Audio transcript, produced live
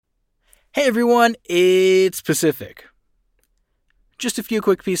Hey everyone, it's Pacific. Just a few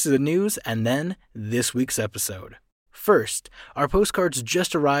quick pieces of news and then this week's episode. First, our postcards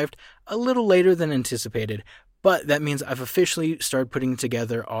just arrived a little later than anticipated, but that means I've officially started putting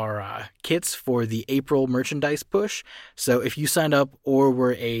together our kits for the April merchandise push. So if you signed up or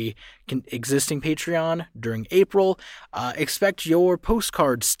were a existing Patreon during April, expect your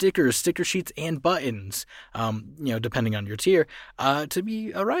postcards, stickers, sticker sheets, and buttons, depending on your tier, to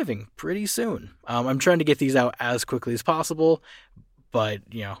be arriving pretty soon. I'm trying to get these out as quickly as possible, but,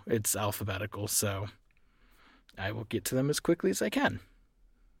 it's alphabetical, so I will get to them as quickly as I can.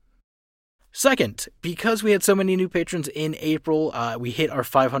 Second, because we had so many new patrons in April, we hit our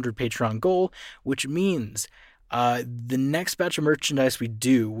 500 Patreon goal, which means the next batch of merchandise we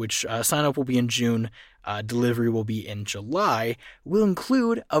do, which sign up will be in June, delivery will be in July, will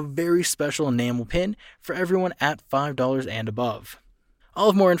include a very special enamel pin for everyone at $5 and above. I'll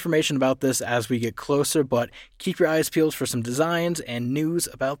have more information about this as we get closer, but keep your eyes peeled for some designs and news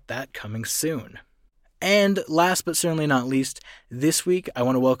about that coming soon. And last but certainly not least, this week I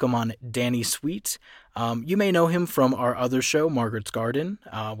want to welcome on Danny Sweet. You may know him from our other show, Margaret's Garden,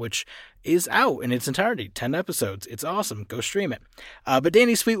 which is out in its entirety, 10 episodes. It's awesome. Go stream it. But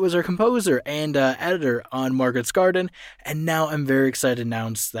Danny Sweet was our composer and editor on Margaret's Garden, and now I'm very excited to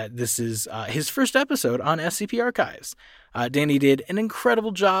announce that this is his first episode on SCP Archives. Danny did an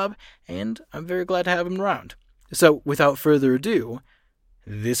incredible job, and I'm very glad to have him around. So, without further ado,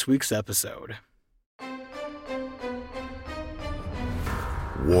 this week's episode.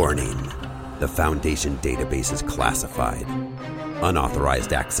 Warning. The Foundation database is classified.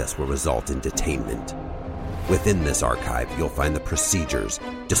 Unauthorized access will result in detainment. Within this archive, you'll find the procedures,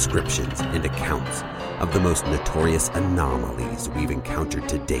 descriptions, and accounts of the most notorious anomalies we've encountered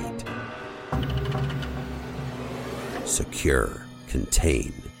to date. Secure,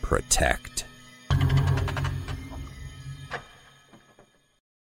 contain, protect.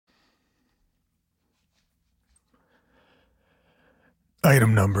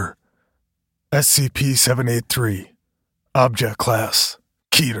 Item number SCP-783. Object Class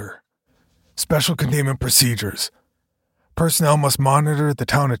Keter. Special Containment Procedures. Personnel must monitor the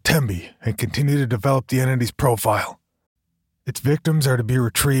town of Tembe and continue to develop the entity's profile. Its victims are to be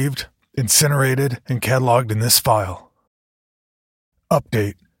retrieved, incinerated, and cataloged in this file.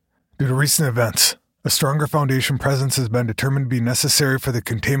 Update. Due to recent events, a stronger Foundation presence has been determined to be necessary for the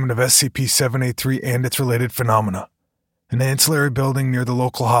containment of SCP-783 and its related phenomena. An ancillary building near the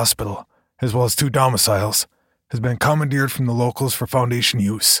local hospital, as well as 2 domiciles, has been commandeered from the locals for Foundation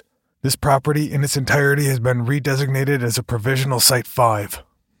use. This property in its entirety has been redesignated as a Provisional Site 5.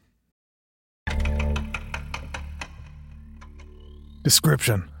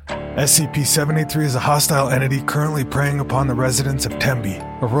 Description: SCP-783 is a hostile entity currently preying upon the residents of Tembe,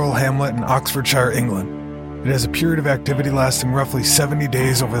 a rural hamlet in Oxfordshire, England. It has a period of activity lasting roughly 70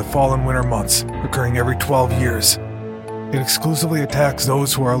 days over the fall and winter months, occurring every 12 years. It exclusively attacks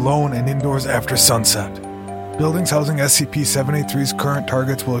those who are alone and indoors after sunset. Buildings housing SCP-783's current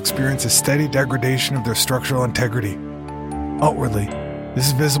targets will experience a steady degradation of their structural integrity. Outwardly, this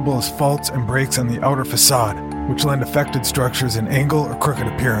is visible as faults and breaks on the outer facade, which lend affected structures an angle or crooked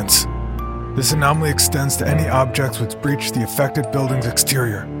appearance. This anomaly extends to any objects which breach the affected building's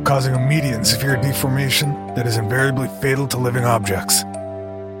exterior, causing immediate and severe deformation that is invariably fatal to living objects.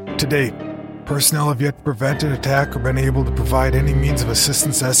 To date, personnel have yet to prevent an attack or been able to provide any means of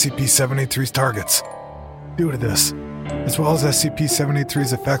assistance to SCP-783's targets. Due to this, as well as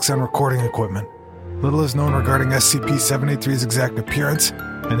SCP-783's effects on recording equipment, little is known regarding SCP-783's exact appearance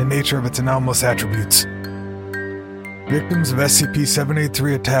and the nature of its anomalous attributes. Victims of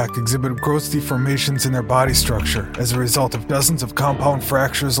SCP-783 attack exhibit gross deformations in their body structure as a result of dozens of compound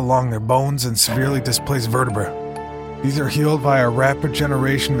fractures along their bones and severely displaced vertebrae. These are healed via a rapid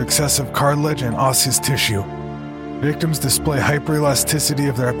generation of excessive cartilage and osseous tissue. Victims display hyperelasticity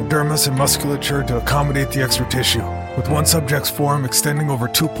of their epidermis and musculature to accommodate the extra tissue, with one subject's form extending over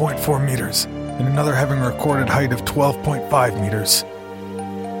 2.4 meters, and another having a recorded height of 12.5 meters.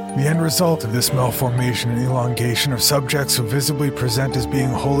 The end result of this malformation and elongation are subjects who visibly present as being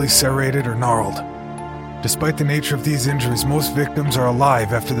wholly serrated or gnarled. Despite the nature of these injuries, most victims are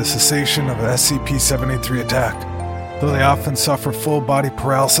alive after the cessation of an SCP-783 attack, though they often suffer full-body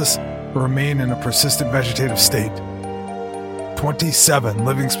paralysis or remain in a persistent vegetative state. 27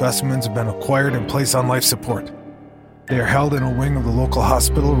 living specimens have been acquired and placed on life support. They are held in a wing of the local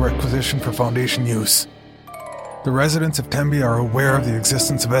hospital requisitioned for Foundation use. The residents of Tembe are aware of the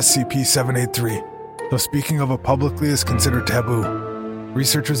existence of SCP-783, though speaking of it publicly is considered taboo.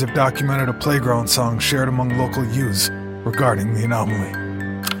 Researchers have documented a playground song shared among local youths regarding the anomaly.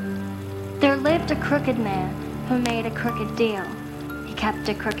 lived a crooked man who made a crooked deal. He kept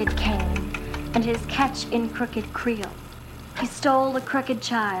a crooked cane, and his catch in crooked creel. He stole a crooked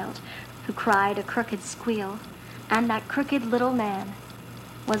child who cried a crooked squeal, and that crooked little man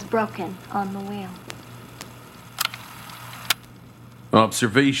was broken on the wheel.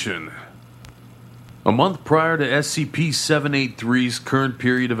 Observation. A month prior to SCP-783's current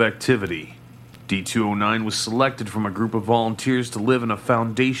period of activity, D-209 was selected from a group of volunteers to live in a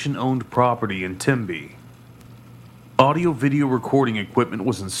Foundation-owned property in Tembe. Audio-video recording equipment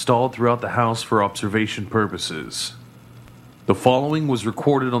was installed throughout the house for observation purposes. The following was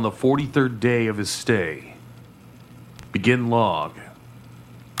recorded on the 43rd day of his stay. Begin log.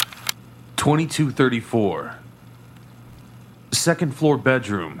 2234. Second floor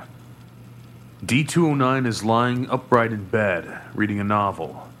bedroom. D-209 is lying upright in bed, reading a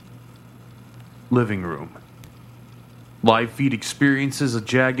novel. Living room. Live feed experiences a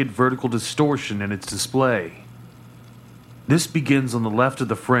jagged vertical distortion in its display. This begins on the left of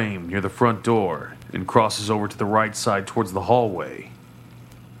the frame near the front door and crosses over to the right side towards the hallway.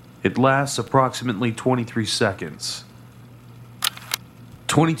 It lasts approximately 23 seconds.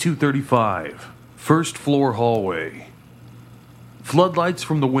 2235. First floor hallway. Floodlights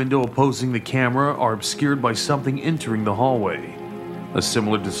from the window opposing the camera are obscured by something entering the hallway. A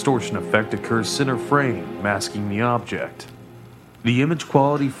similar distortion effect occurs center frame, masking the object. The image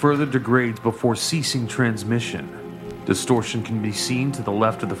quality further degrades before ceasing transmission. Distortion can be seen to the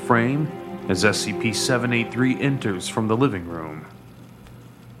left of the frame as SCP-783 enters from the living room.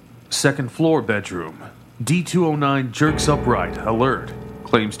 Second floor bedroom. D-209 jerks upright, alert,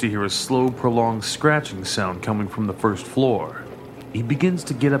 claims to hear a slow, prolonged scratching sound coming from the first floor. He begins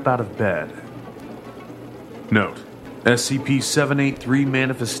to get up out of bed. Note: SCP-783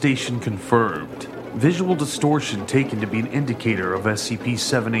 manifestation confirmed. Visual distortion taken to be an indicator of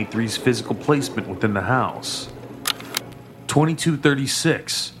SCP-783's physical placement within the house.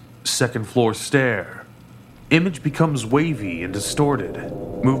 2236. Second floor stair. Image becomes wavy and distorted.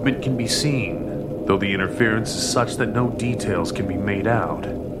 Movement can be seen, though the interference is such that no details can be made out.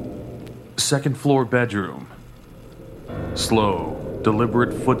 Second floor bedroom. Slow,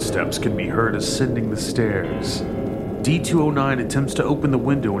 deliberate footsteps can be heard ascending the stairs. D-209 attempts to open the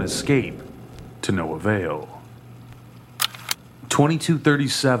window and escape, to no avail.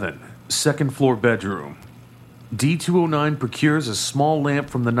 2237. Second floor bedroom. D-209 procures a small lamp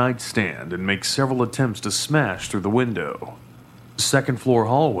from the nightstand and makes several attempts to smash through the window. Second floor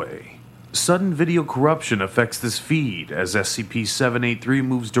hallway. Sudden video corruption affects this feed as SCP-783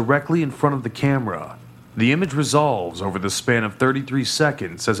 moves directly in front of the camera. The image resolves over the span of 33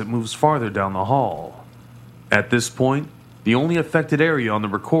 seconds as it moves farther down the hall. At this point, the only affected area on the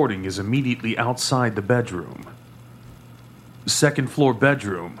recording is immediately outside the bedroom. Second floor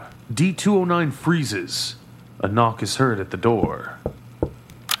bedroom. D-209 freezes. A knock is heard at the door.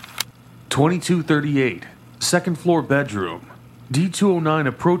 2238. Second floor bedroom. D-209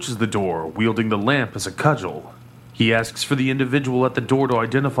 approaches the door, wielding the lamp as a cudgel. He asks for the individual at the door to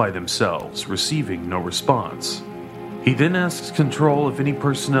identify themselves, receiving no response. He then asks Control if any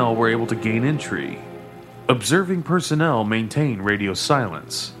personnel were able to gain entry. Observing personnel maintain radio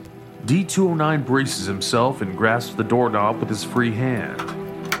silence. D-209 braces himself and grasps the doorknob with his free hand.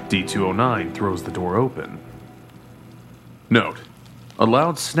 D-209 throws the door open. Note: a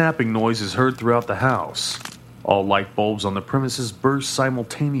loud snapping noise is heard throughout the house. All light bulbs on the premises burst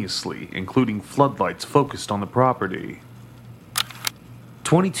simultaneously, including floodlights focused on the property.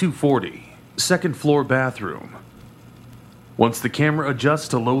 2240. Second floor bathroom. Once the camera adjusts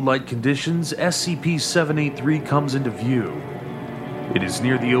to low light conditions, SCP-783 comes into view. It is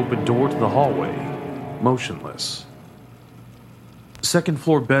near the open door to the hallway, motionless. Second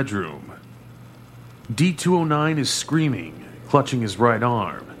floor bedroom. D-209 is screaming, clutching his right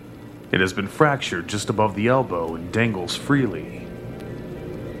arm. It has been fractured just above the elbow and dangles freely.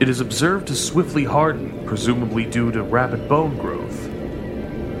 It is observed to swiftly harden, presumably due to rapid bone growth.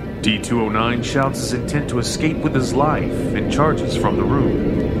 D-209 shouts his intent to escape with his life and charges from the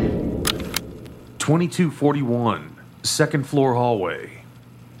room. 2241. Second floor hallway.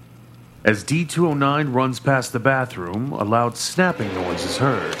 As D-209 runs past the bathroom, a loud snapping noise is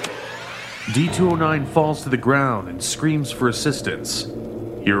heard. D-209 falls to the ground and screams for assistance.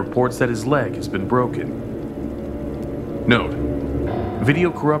 He reports that his leg has been broken. Note: video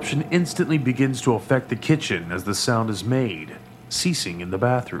corruption instantly begins to affect the kitchen as the sound is made, ceasing in the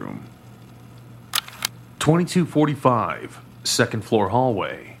bathroom. 2245. Second floor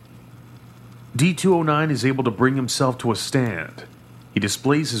hallway. D-209 is able to bring himself to a stand. He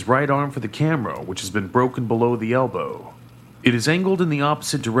displays his right arm for the camera, which has been broken below the elbow. It is angled in the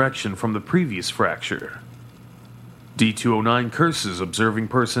opposite direction from the previous fracture. D-209 curses observing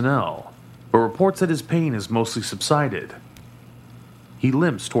personnel, but reports that his pain has mostly subsided. He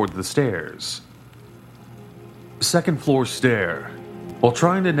limps toward the stairs. Second floor stair. While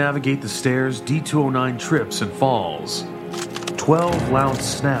trying to navigate the stairs, D-209 trips and falls. 12 loud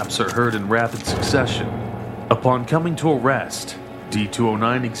snaps are heard in rapid succession. Upon coming to a rest,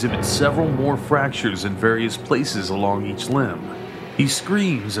 D-209 exhibits several more fractures in various places along each limb. He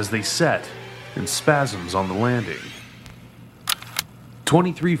screams as they set, and spasms on the landing.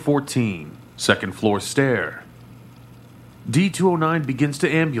 2314, second floor stair. D-209 begins to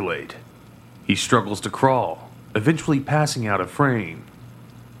ambulate. He struggles to crawl, eventually passing out of frame.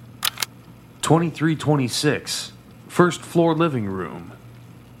 2326, first floor living room.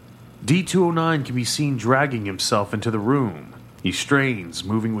 D-209 can be seen dragging himself into the room. He strains,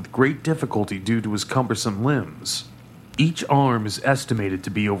 moving with great difficulty due to his cumbersome limbs. Each arm is estimated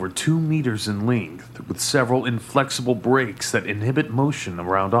to be over 2 meters in length, with several inflexible brakes that inhibit motion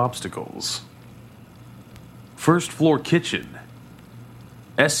around obstacles. First floor kitchen.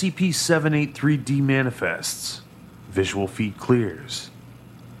 SCP-783 demanifests. Visual feed clears.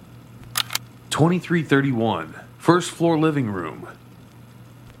 2331, first floor living room.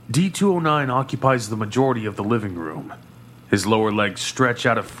 D-209 occupies the majority of the living room. His lower legs stretch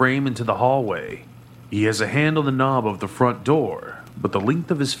out of frame into the hallway. He has a hand on the knob of the front door, but the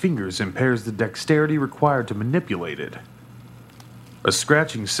length of his fingers impairs the dexterity required to manipulate it. A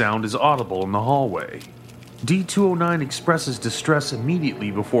scratching sound is audible in the hallway. D-209 expresses distress immediately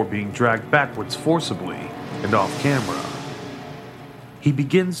before being dragged backwards forcibly and off camera. He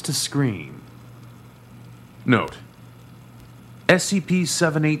begins to scream. Note: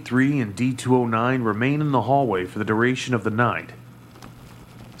 SCP-783 and D-209 remain in the hallway for the duration of the night.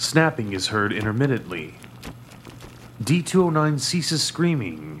 Snapping is heard intermittently. D-209 ceases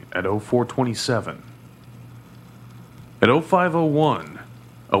screaming at 0427. At 0501,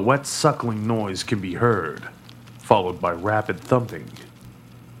 a wet suckling noise can be heard, followed by rapid thumping.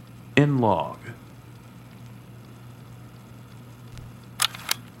 In log.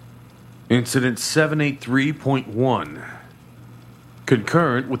 Incident 783.1.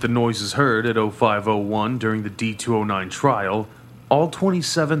 Concurrent with the noises heard at 0501 during the D-209 trial, all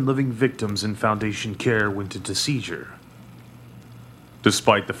 27 living victims in Foundation care went into seizure.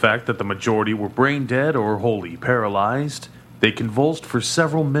 Despite the fact that the majority were brain dead or wholly paralyzed, they convulsed for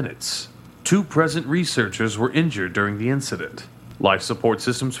several minutes. 2 present researchers were injured during the incident. Life support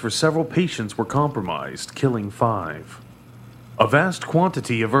systems for several patients were compromised, killing 5. A vast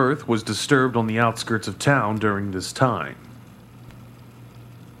quantity of earth was disturbed on the outskirts of town during this time.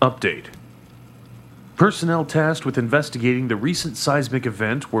 Update. Personnel tasked with investigating the recent seismic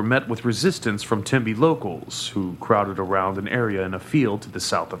event were met with resistance from Tembe locals, who crowded around an area in a field to the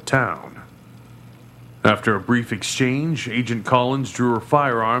south of town. After a brief exchange, Agent Collins drew her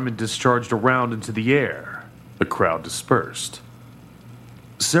firearm and discharged a round into the air. The crowd dispersed.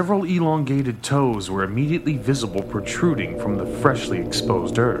 Several elongated toes were immediately visible protruding from the freshly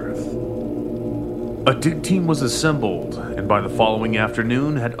exposed earth. A dig team was assembled, and by the following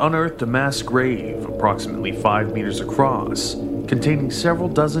afternoon had unearthed a mass grave approximately 5 meters across, containing several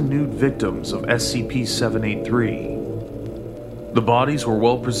dozen nude victims of SCP-783. The bodies were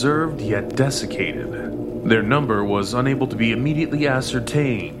well preserved yet desiccated. Their number was unable to be immediately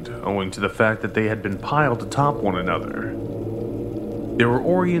ascertained, owing to the fact that they had been piled atop one another. They were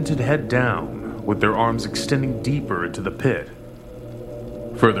oriented head down, with their arms extending deeper into the pit.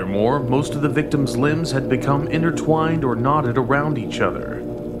 Furthermore, most of the victims' limbs had become intertwined or knotted around each other,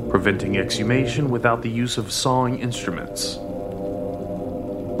 preventing exhumation without the use of sawing instruments.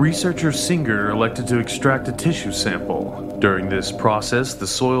 Researcher Singer elected to extract a tissue sample. During this process, the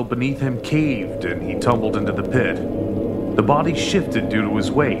soil beneath him caved and he tumbled into the pit. The body shifted due to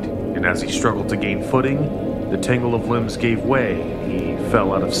his weight, and as he struggled to gain footing, the tangle of limbs gave way and he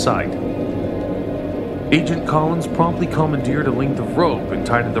fell out of sight. Agent Collins promptly commandeered a length of rope and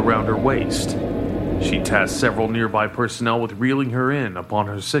tied it around her waist. She tasked several nearby personnel with reeling her in upon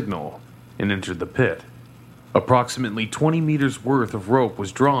her signal and entered the pit. Approximately 20 meters worth of rope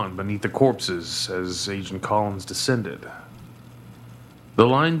was drawn beneath the corpses as Agent Collins descended. The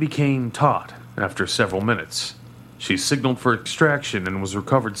line became taut after several minutes. She signaled for extraction and was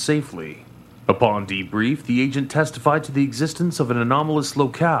recovered safely. Upon debrief, the agent testified to the existence of an anomalous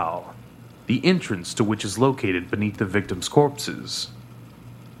locale, the entrance to which is located beneath the victims' corpses.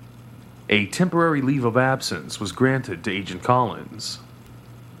 A temporary leave of absence was granted to Agent Collins.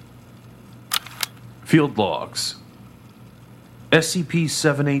 Field logs.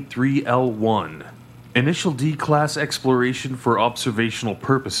 SCP-783-L1. Initial D-Class exploration for observational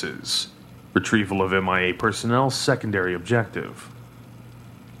purposes. Retrieval of MIA personnel secondary objective.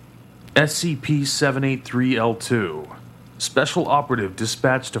 SCP-783-L2. Special operative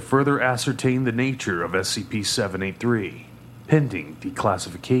dispatched to further ascertain the nature of SCP-783. Pending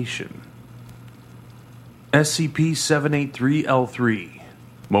declassification. SCP-783-L3.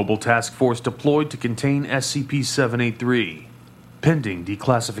 Mobile Task Force deployed to contain SCP-783. Pending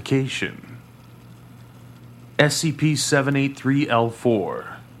declassification.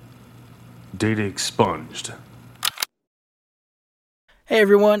 SCP-783-L4. Data expunged. Hey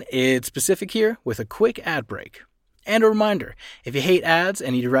everyone, it's Pacific here with a quick ad break. And a reminder, if you hate ads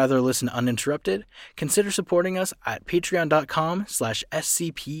and you'd rather listen uninterrupted, consider supporting us at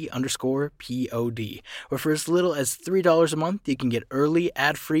patreon.com/SCP_POD, where for as little as $3 a month, you can get early,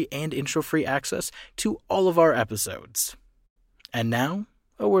 ad-free, and intro-free access to all of our episodes. And now,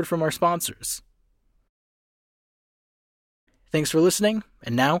 a word from our sponsors. Thanks for listening,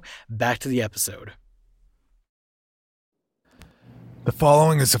 and now, back to the episode. The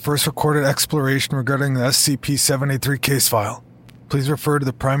following is the first recorded exploration regarding the SCP-783 case file. Please refer to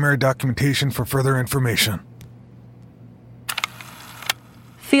the primary documentation for further information.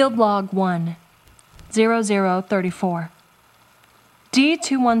 Field Log 1, 0034.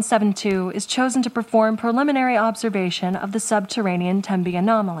 D-2172 is chosen to perform preliminary observation of the subterranean Tembe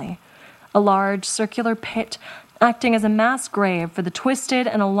anomaly, a large circular pit acting as a mass grave for the twisted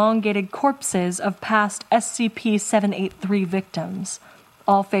and elongated corpses of past SCP-783 victims,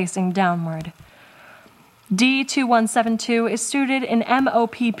 all facing downward. D-2172 is suited in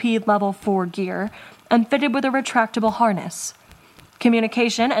MOPP Level 4 gear and fitted with a retractable harness.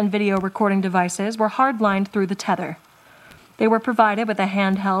 Communication and video recording devices were hardlined through the tether. They were provided with a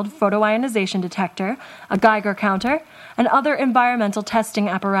handheld photoionization detector, a Geiger counter, and other environmental testing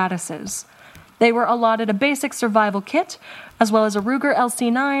apparatuses. They were allotted a basic survival kit, as well as a Ruger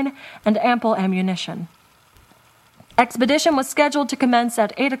LC-9 and ample ammunition. Expedition was scheduled to commence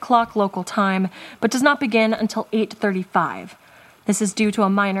at 8 o'clock local time, but does not begin until 8:35. This is due to a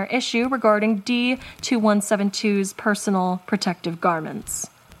minor issue regarding D-2172's personal protective garments.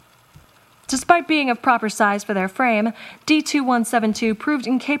 Despite being of proper size for their frame, D-2172 proved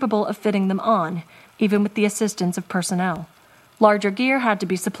incapable of fitting them on, even with the assistance of personnel. Larger gear had to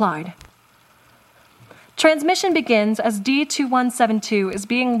be supplied. Transmission begins as D-2172 is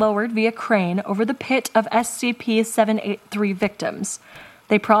being lowered via crane over the pit of SCP-783 victims.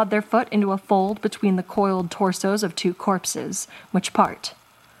 They prod their foot into a fold between the coiled torsos of two corpses, which part.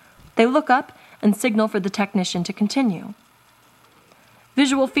 They look up and signal for the technician to continue.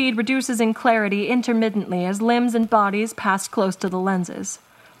 Visual feed reduces in clarity intermittently as limbs and bodies pass close to the lenses.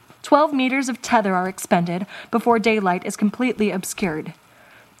 12 meters of tether are expended before daylight is completely obscured.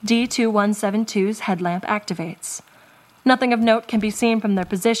 D-2172's headlamp activates. Nothing of note can be seen from their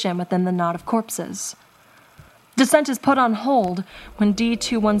position within the knot of corpses. Descent is put on hold when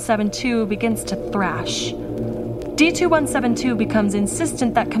D-2172 begins to thrash. D-2172 becomes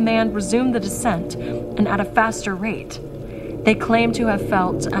insistent that command resume the descent, and at a faster rate. They claim to have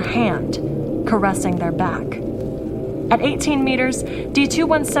felt a hand caressing their back. At 18 meters,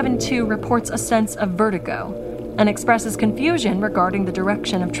 D-2172 reports a sense of vertigo and expresses confusion regarding the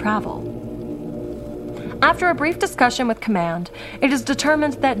direction of travel. After a brief discussion with command, it is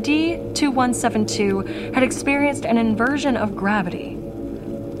determined that D-2172 had experienced an inversion of gravity.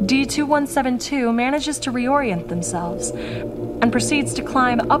 D-2172 manages to reorient themselves and proceeds to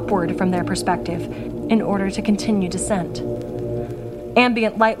climb upward from their perspective in order to continue descent.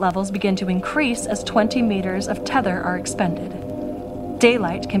 Ambient light levels begin to increase as 20 meters of tether are expended.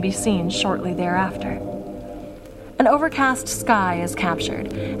 Daylight can be seen shortly thereafter. An overcast sky is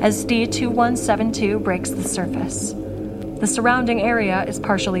captured as D-2172 breaks the surface. The surrounding area is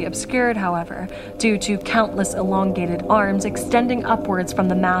partially obscured, however, due to countless elongated arms extending upwards from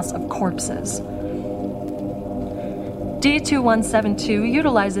the mass of corpses. D-2172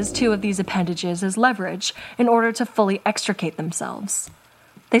 utilizes two of these appendages as leverage in order to fully extricate themselves.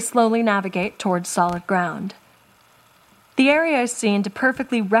 They slowly navigate towards solid ground. The area is seen to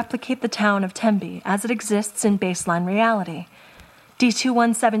perfectly replicate the town of Tembe as it exists in baseline reality.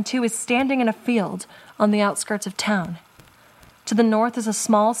 D-2172 is standing in a field on the outskirts of town. To the north is a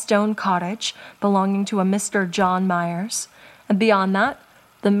small stone cottage belonging to a Mr. John Myers, and beyond that,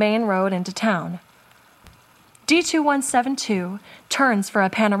 the main road into town. D-2172 turns for a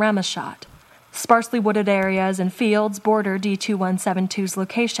panorama shot. Sparsely wooded areas and fields border D-2172's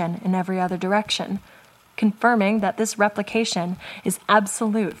location in every other direction, confirming that this replication is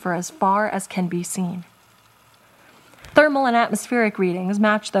absolute for as far as can be seen. Thermal and atmospheric readings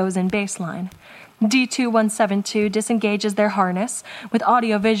match those in baseline. D2172 disengages their harness, with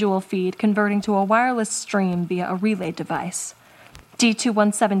audio-visual feed converting to a wireless stream via a relay device.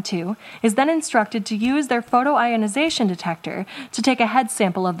 D2172 is then instructed to use their photoionization detector to take a head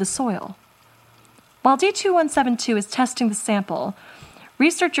sample of the soil. While D2172 is testing the sample,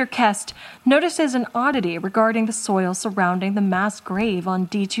 researcher Kest notices an oddity regarding the soil surrounding the mass grave on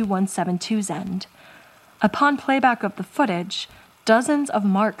D2172's end. Upon playback of the footage, dozens of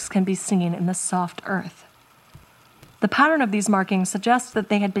marks can be seen in the soft earth. The pattern of these markings suggests that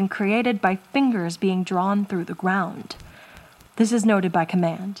they had been created by fingers being drawn through the ground. This is noted by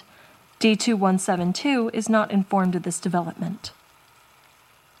command. D2172 is not informed of this development.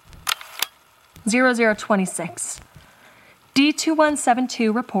 0026.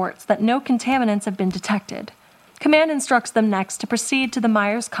 D2172 reports that no contaminants have been detected. Command instructs them next to proceed to the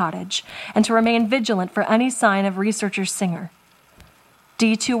Myers cottage and to remain vigilant for any sign of researcher Singer.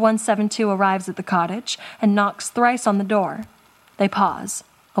 D2172 arrives at the cottage and knocks thrice on the door. They pause,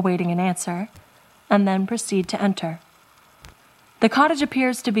 awaiting an answer, and then proceed to enter. The cottage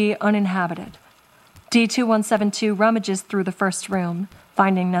appears to be uninhabited. D2172 rummages through the first room,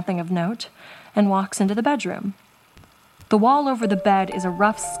 finding nothing of note, and walks into the bedroom. The wall over the bed is a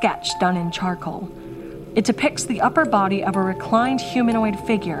rough sketch done in charcoal. It depicts the upper body of a reclined humanoid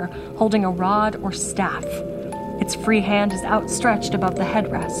figure holding a rod or staff. Its free hand is outstretched above the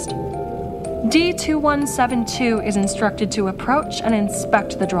headrest. D2172 is instructed to approach and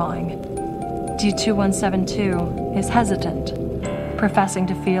inspect the drawing. D2172 is hesitant, professing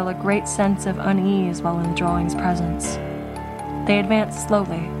to feel a great sense of unease while in the drawing's presence. They advance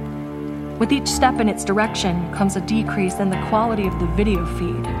slowly. With each step in its direction comes a decrease in the quality of the video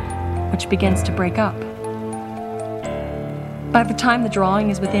feed, which begins to break up. By the time the drawing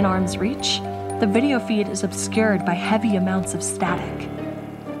is within arm's reach, the video feed is obscured by heavy amounts of static.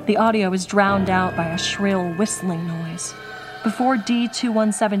 The audio is drowned out by a shrill whistling noise. Before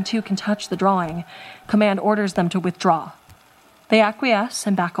D2172 can touch the drawing, command orders them to withdraw. They acquiesce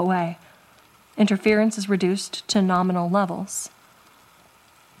and back away. Interference is reduced to nominal levels.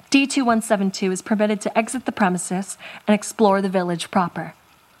 D2172 is permitted to exit the premises and explore the village proper.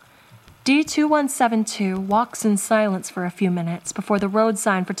 D2172 walks in silence for a few minutes before the road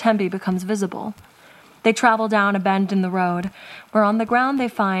sign for Tembe becomes visible. They travel down a bend in the road, where on the ground they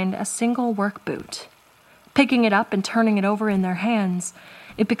find a single work boot. Picking it up and turning it over in their hands,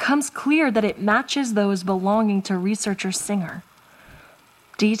 it becomes clear that it matches those belonging to researcher Singer.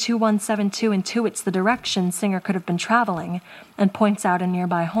 D2172 intuits the direction Singer could have been traveling and points out a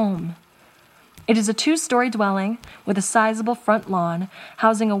nearby home. It is a 2-story dwelling with a sizable front lawn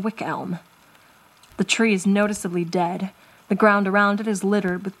housing a wick elm. The tree is noticeably dead. The ground around it is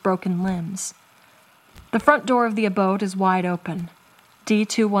littered with broken limbs. The front door of the abode is wide open.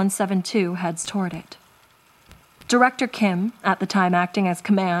 D2172 heads toward it. Director Kim, at the time acting as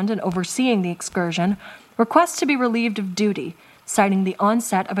command and overseeing the excursion, requests to be relieved of duty, citing the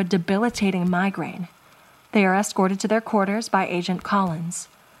onset of a debilitating migraine. They are escorted to their quarters by Agent Collins.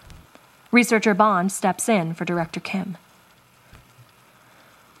 Researcher Bond steps in for Director Kim.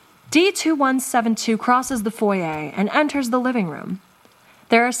 D2172 crosses the foyer and enters the living room.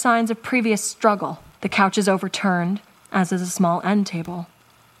 There are signs of previous struggle. The couch is overturned, as is a small end table.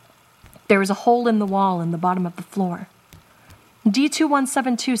 There is a hole in the wall in the bottom of the floor.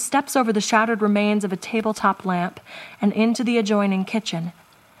 D2172 steps over the shattered remains of a tabletop lamp and into the adjoining kitchen.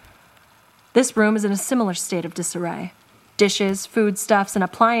 This room is in a similar state of disarray. Dishes, foodstuffs, and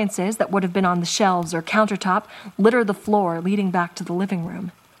appliances that would have been on the shelves or countertop litter the floor leading back to the living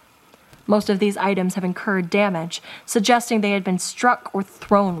room. Most of these items have incurred damage, suggesting they had been struck or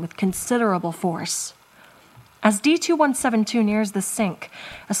thrown with considerable force. As D2172 nears the sink,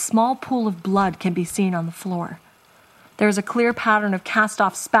 a small pool of blood can be seen on the floor. There is a clear pattern of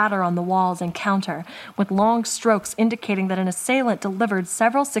cast-off spatter on the walls and counter, with long strokes indicating that an assailant delivered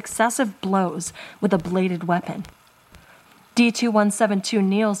several successive blows with a bladed weapon. D2172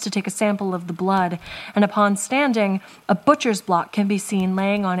 kneels to take a sample of the blood, and upon standing, a butcher's block can be seen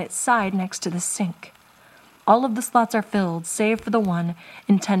laying on its side next to the sink. All of the slots are filled, save for the one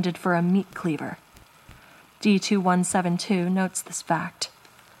intended for a meat cleaver. D2172 notes this fact.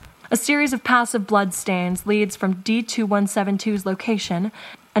 A series of passive blood stains leads from D2172's location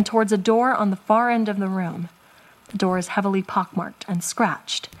and towards a door on the far end of the room. The door is heavily pockmarked and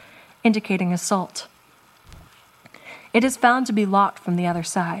scratched, indicating assault. It is found to be locked from the other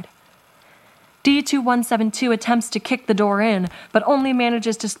side. D2172 attempts to kick the door in, but only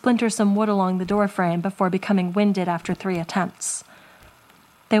manages to splinter some wood along the doorframe before becoming winded after 3 attempts.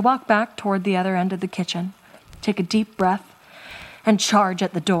 They walk back toward the other end of the kitchen, take a deep breath, and charge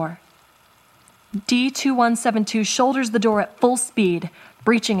at the door. D-2172 shoulders the door at full speed,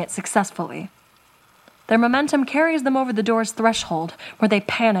 breaching it successfully. Their momentum carries them over the door's threshold, where they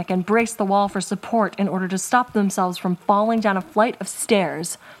panic and brace the wall for support in order to stop themselves from falling down a flight of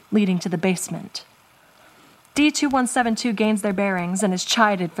stairs leading to the basement. D-2172 gains their bearings and is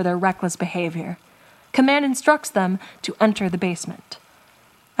chided for their reckless behavior. Command instructs them to enter the basement.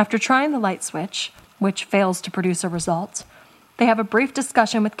 After trying the light switch, which fails to produce a result, they have a brief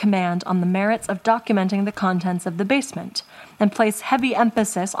discussion with Command on the merits of documenting the contents of the basement and place heavy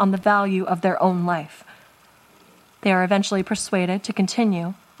emphasis on the value of their own life. They are eventually persuaded to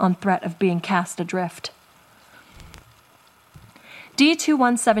continue on threat of being cast adrift.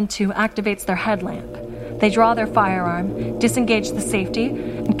 D-2172 activates their headlamp. They draw their firearm, disengage the safety,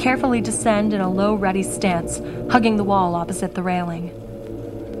 and carefully descend in a low, ready stance, hugging the wall opposite the railing.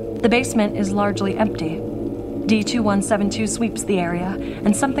 The basement is largely empty. D-2172 sweeps the area,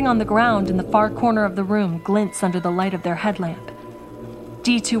 and something on the ground in the far corner of the room glints under the light of their headlamp.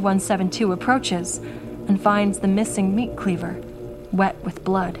 D-2172 approaches and finds the missing meat cleaver, wet with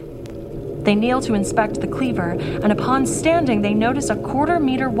blood. They kneel to inspect the cleaver, and upon standing, they notice a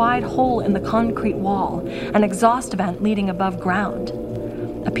 1/4-meter wide hole in the concrete wall, an exhaust vent leading above ground.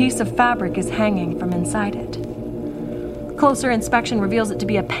 A piece of fabric is hanging from inside it. Closer inspection reveals it to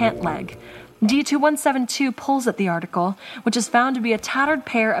be a pant leg. D-2172 pulls at the article, which is found to be a tattered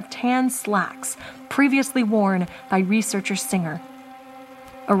pair of tan slacks previously worn by researcher Singer.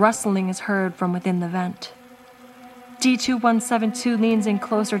 A rustling is heard from within the vent. D-2172 leans in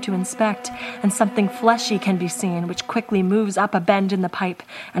closer to inspect, and something fleshy can be seen, which quickly moves up a bend in the pipe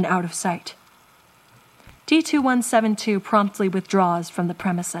and out of sight. D-2172 promptly withdraws from the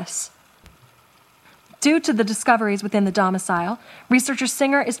premises. Due to the discoveries within the domicile, researcher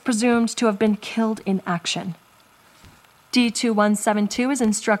Singer is presumed to have been killed in action. D-2172 is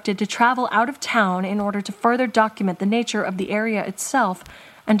instructed to travel out of town in order to further document the nature of the area itself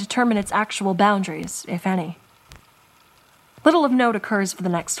and determine its actual boundaries, if any. Little of note occurs for the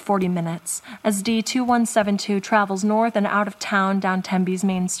next 40 minutes as D-2172 travels north and out of town down Tembe's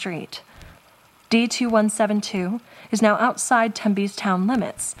main street. D-2172 is now outside Tembe's town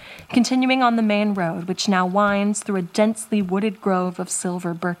limits, continuing on the main road, which now winds through a densely wooded grove of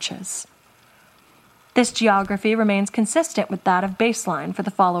silver birches. This geography remains consistent with that of baseline for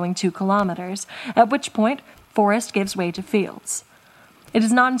the following 2 kilometers, at which point forest gives way to fields. It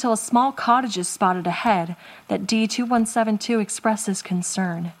is not until a small cottage is spotted ahead that D-2172 expresses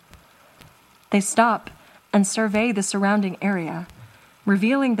concern. They stop and survey the surrounding area,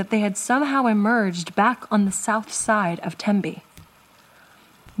 revealing that they had somehow emerged back on the south side of Tembe.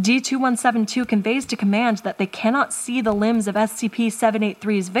 D-2172 conveys to Command that they cannot see the limbs of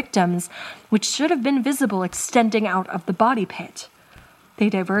SCP-783's victims, which should have been visible extending out of the body pit. They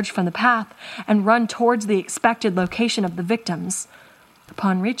diverge from the path and run towards the expected location of the victims.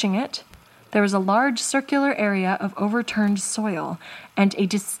 Upon reaching it, there is a large circular area of overturned soil and a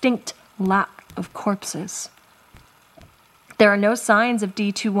distinct lack of corpses. There are no signs of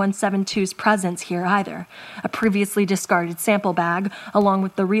D-2172's presence here either. A previously discarded sample bag, along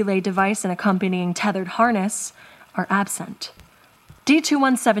with the relay device and accompanying tethered harness, are absent.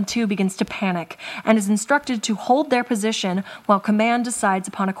 D-2172 begins to panic and is instructed to hold their position while Command decides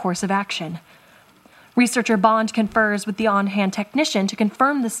upon a course of action. Researcher Bond confers with the on-hand technician to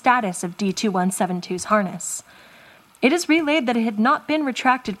confirm the status of D-2172's harness. It is relayed that it had not been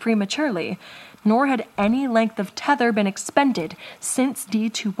retracted prematurely, nor had any length of tether been expended since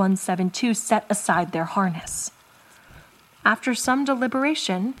D-2172 set aside their harness. After some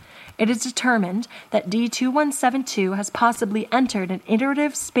deliberation, it is determined that D-2172 has possibly entered an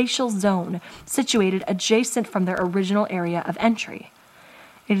iterative spatial zone situated adjacent from their original area of entry.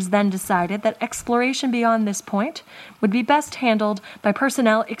 It is then decided that exploration beyond this point would be best handled by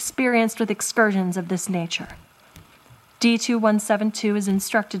personnel experienced with excursions of this nature. D-2172 is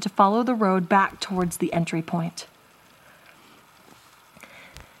instructed to follow the road back towards the entry point.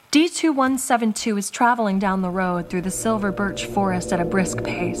 D-2172 is traveling down the road through the silver birch forest at a brisk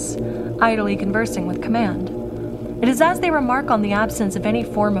pace, idly conversing with Command. It is as they remark on the absence of any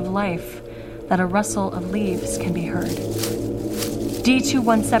form of life that a rustle of leaves can be heard.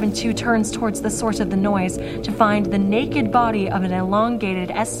 D-2172 turns towards the source of the noise to find the naked body of an elongated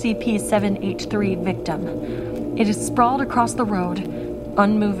SCP-783 victim. It is sprawled across the road,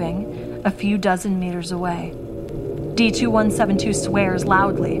 unmoving, a few dozen meters away. D-2172 swears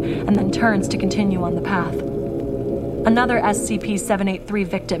loudly and then turns to continue on the path. Another SCP-783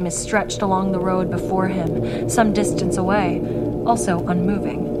 victim is stretched along the road before him, some distance away, also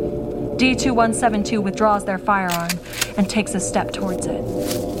unmoving. D2172 withdraws their firearm and takes a step towards it.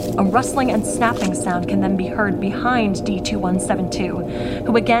 A rustling and snapping sound can then be heard behind D2172,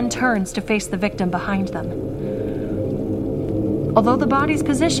 who again turns to face the victim behind them. Although the body's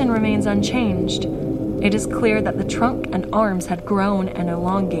position remains unchanged, it is clear that the trunk and arms had grown and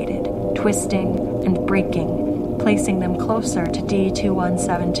elongated, twisting and breaking, placing them closer to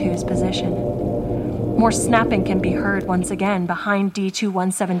D2172's position. More snapping can be heard once again behind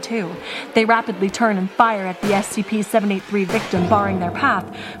D2172. They rapidly turn and fire at the SCP-783 victim barring their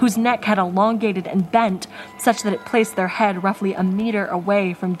path, whose neck had elongated and bent such that it placed their head roughly a meter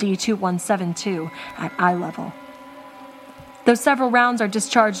away from D2172 at eye level. Though several rounds are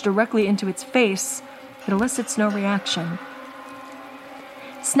discharged directly into its face, it elicits no reaction.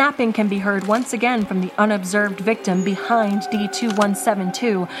 Snapping can be heard once again from the unobserved victim behind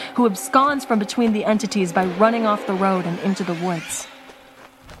D2172, who absconds from between the entities by running off the road and into the woods.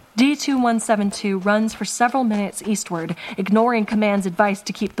 D2172 runs for several minutes eastward, ignoring Command's advice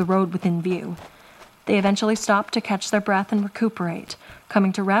to keep the road within view. They eventually stop to catch their breath and recuperate,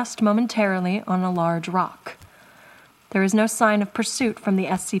 coming to rest momentarily on a large rock. There is no sign of pursuit from the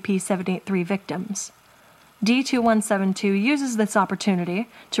SCP-783 victims. D2172 uses this opportunity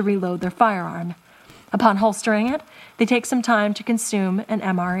to reload their firearm. Upon holstering it, they take some time to consume an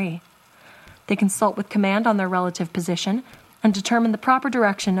MRE. They consult with Command on their relative position and determine the proper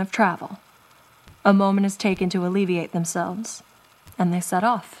direction of travel. A moment is taken to alleviate themselves, and they set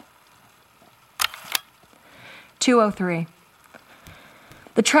off. 203.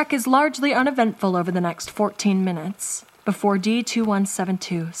 The trek is largely uneventful over the next 14 minutes before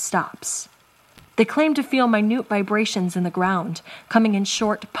D2172 stops. They claim to feel minute vibrations in the ground, coming in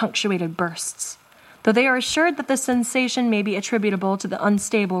short, punctuated bursts. Though they are assured that the sensation may be attributable to the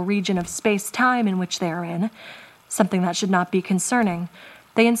unstable region of space-time in which they are in, something that should not be concerning,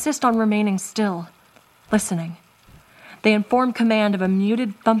 they insist on remaining still, listening. They inform Command of a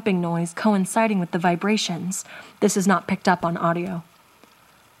muted thumping noise coinciding with the vibrations. This is not picked up on audio.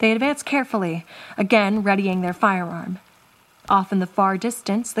 They advance carefully, again readying their firearm. Off in the far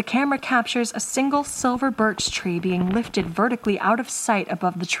distance, the camera captures a single silver birch tree being lifted vertically out of sight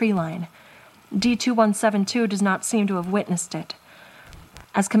above the tree line. D2172 does not seem to have witnessed it.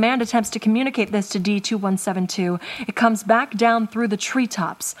 As Command attempts to communicate this to D2172, it comes back down through the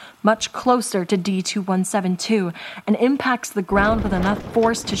treetops, much closer to D2172, and impacts the ground with enough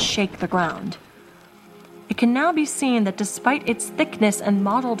force to shake the ground. It can now be seen that despite its thickness and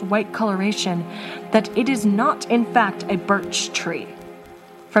mottled white coloration, that it is not in fact a birch tree.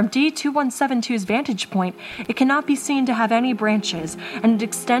 From D2172's vantage point, it cannot be seen to have any branches, and it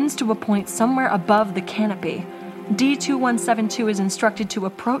extends to a point somewhere above the canopy. D2172 is instructed to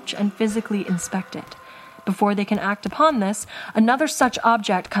approach and physically inspect it. Before they can act upon this, another such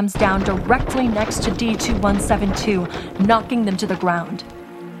object comes down directly next to D2172, knocking them to the ground.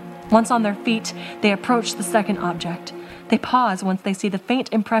 Once on their feet, they approach the second object. They pause once they see the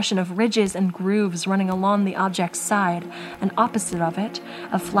faint impression of ridges and grooves running along the object's side, and opposite of it,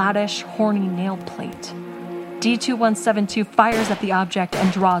 a flattish, horny nail plate. D2172 fires at the object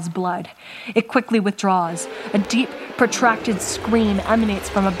and draws blood. It quickly withdraws. A deep, protracted scream emanates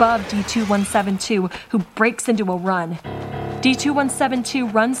from above D2172, who breaks into a run.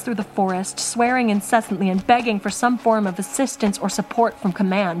 D2172 runs through the forest, swearing incessantly and begging for some form of assistance or support from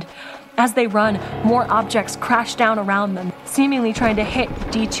Command. As they run, more objects crash down around them, seemingly trying to hit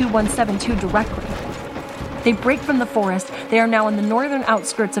D2172 directly. They break from the forest. They are now in the northern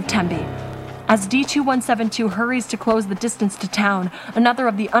outskirts of Tembe. As D2172 hurries to close the distance to town, another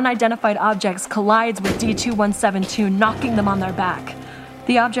of the unidentified objects collides with D2172, knocking them on their back.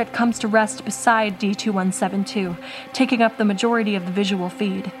 The object comes to rest beside D2172, taking up the majority of the visual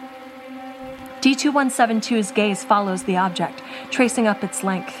feed. D2172's gaze follows the object, tracing up its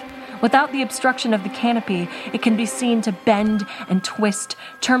length. Without the obstruction of the canopy, it can be seen to bend and twist,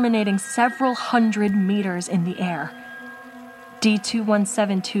 terminating several hundred meters in the air.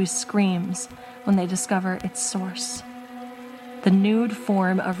 D2172 screams when they discover its source. The nude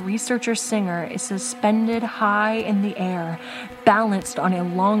form of researcher Singer is suspended high in the air, balanced on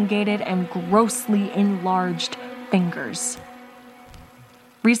elongated and grossly enlarged fingers.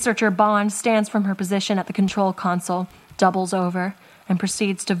 Researcher Bond stands from her position at the control console, doubles over, and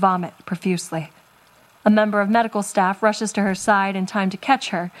proceeds to vomit profusely. A member of medical staff rushes to her side in time to catch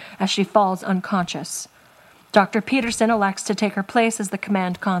her as she falls unconscious. Dr. Peterson elects to take her place as the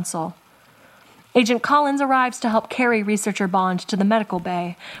command console. Agent Collins arrives to help carry researcher Bond to the medical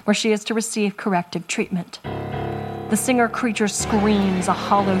bay, where she is to receive corrective treatment. The singer creature screams a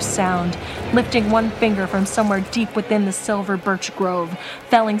hollow sound, lifting one finger from somewhere deep within the silver birch grove,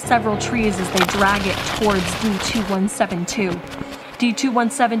 felling several trees as they drag it towards D2172.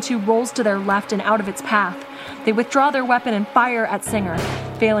 D2172 rolls to their left and out of its path. They withdraw their weapon and fire at Singer,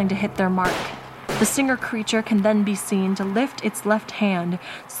 failing to hit their mark. The singer creature can then be seen to lift its left hand,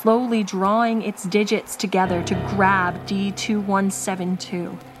 slowly drawing its digits together to grab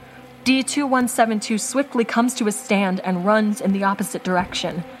D2172. D2172 swiftly comes to a stand and runs in the opposite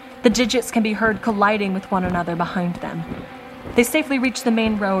direction. The digits can be heard colliding with one another behind them. They safely reach the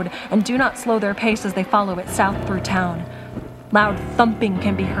main road and do not slow their pace as they follow it south through town. Loud thumping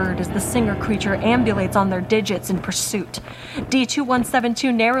can be heard as the singer creature ambulates on their digits in pursuit.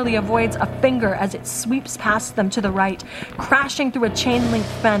 D2172 narrowly avoids a finger as it sweeps past them to the right, crashing through a chain-link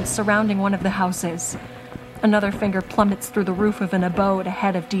fence surrounding one of the houses. Another finger plummets through the roof of an abode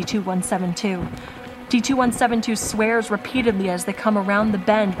ahead of D2172. D2172 swears repeatedly as they come around the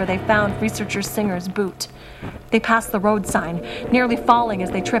bend where they found researcher Singer's boot. They pass the road sign, nearly falling as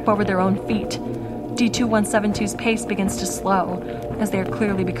they trip over their own feet. D2172's pace begins to slow, as they are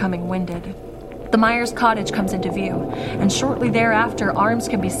clearly becoming winded. The Myers cottage comes into view, and shortly thereafter arms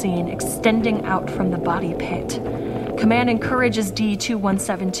can be seen extending out from the body pit. Command encourages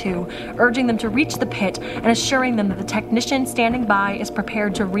D2172, urging them to reach the pit and assuring them that the technician standing by is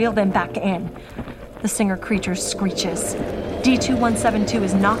prepared to reel them back in. The singer creature screeches. D2172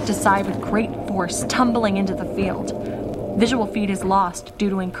 is knocked aside with great force, tumbling into the field. Visual feed is lost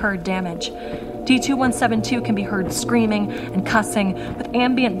due to incurred damage. D2172 can be heard screaming and cussing, with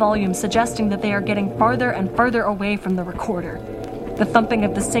ambient volume suggesting that they are getting farther and further away from the recorder. The thumping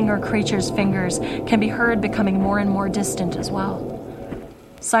of the singer creature's fingers can be heard becoming more and more distant as well.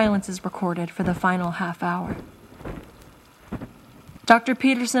 Silence is recorded for the final half hour. Dr.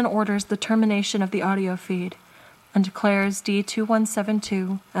 Peterson orders the termination of the audio feed and declares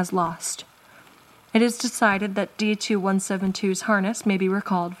D2172 as lost. It is decided that D2172's harness may be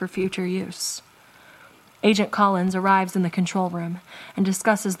recalled for future use. Agent Collins arrives in the control room and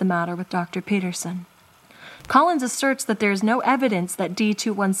discusses the matter with Dr. Peterson. Collins asserts that there is no evidence that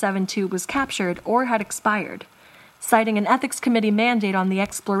D2172 was captured or had expired. Citing an ethics committee mandate on the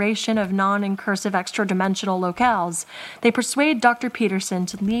exploration of non-incursive extra-dimensional locales, they persuade Dr. Peterson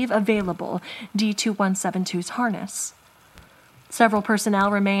to leave available D2172's harness. Several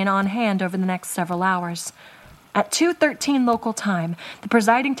personnel remain on hand over the next several hours. At 2:13 local time, the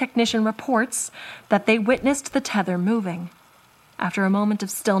presiding technician reports that they witnessed the tether moving. After a moment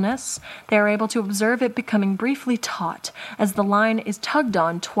of stillness, they are able to observe it becoming briefly taut as the line is tugged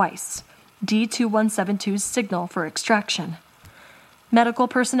on twice, D2172's signal for extraction. Medical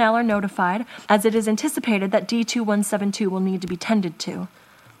personnel are notified, as it is anticipated that D2172 will need to be tended to.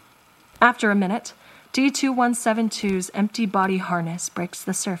 After a minute, D2172's empty body harness breaks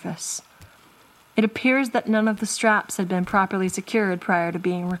the surface. It appears that none of the straps had been properly secured prior to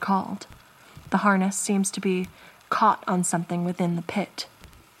being recalled. The harness seems to be caught on something within the pit.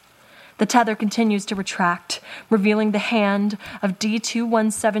 The tether continues to retract, revealing the hand of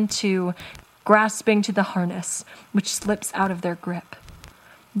D2172 grasping to the harness, which slips out of their grip.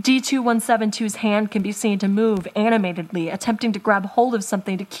 D2172's hand can be seen to move animatedly, attempting to grab hold of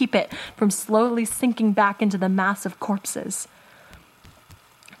something to keep it from slowly sinking back into the mass of corpses.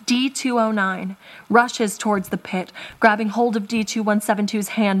 D209 rushes towards the pit, grabbing hold of D2172's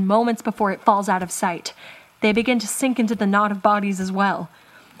hand moments before it falls out of sight. They begin to sink into the knot of bodies as well.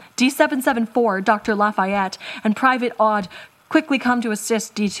 D774, Dr. Lafayette, and Private Odd quickly come to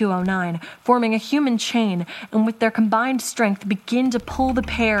assist D209, forming a human chain, and with their combined strength begin to pull the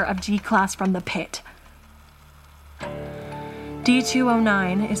pair of D-Class from the pit.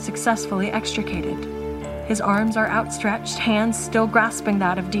 D209 is successfully extricated. His arms are outstretched, hands still grasping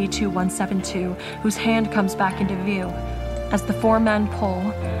that of D2172, whose hand comes back into view. As the four men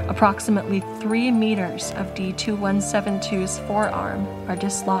pull, approximately 3 meters of D2172's forearm are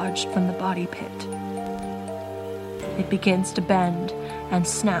dislodged from the body pit. It begins to bend and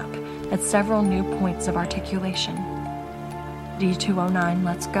snap at several new points of articulation. D209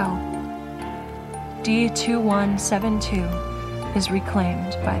 lets go. D2172 is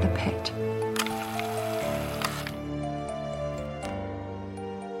reclaimed by the pit.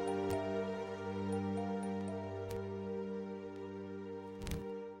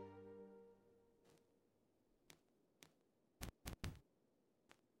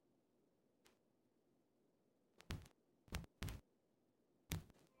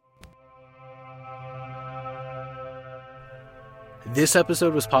 This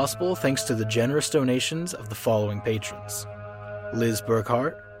episode was possible thanks to the generous donations of the following patrons: Liz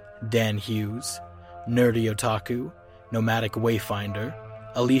Burkhart, Dan Hughes, Nerdy Otaku, Nomadic Wayfinder,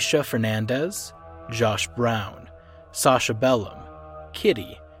 Alicia Fernandez, Josh Brown, Sasha Bellum,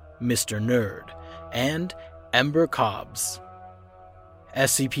 Kitty, Mr. Nerd, and Ember Cobbs.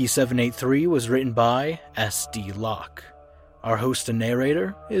 SCP-783 was written by S.D. Locke. Our host and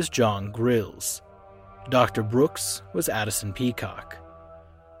narrator is John Grills. Dr. Brooks was Addison Peacock.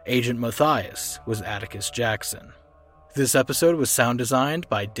 Agent Matthias was Atticus Jackson. This episode was sound designed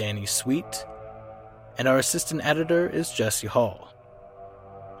by Danny Sweet, and our assistant editor is Jesse Hall.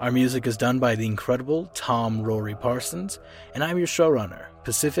 Our music is done by the incredible Tom Rory Parsons, and I'm your showrunner,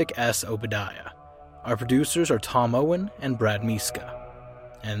 Pacific S. Obadiah. Our producers are Tom Owen and Brad Miska.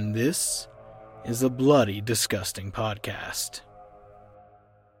 And this is a bloody disgusting podcast.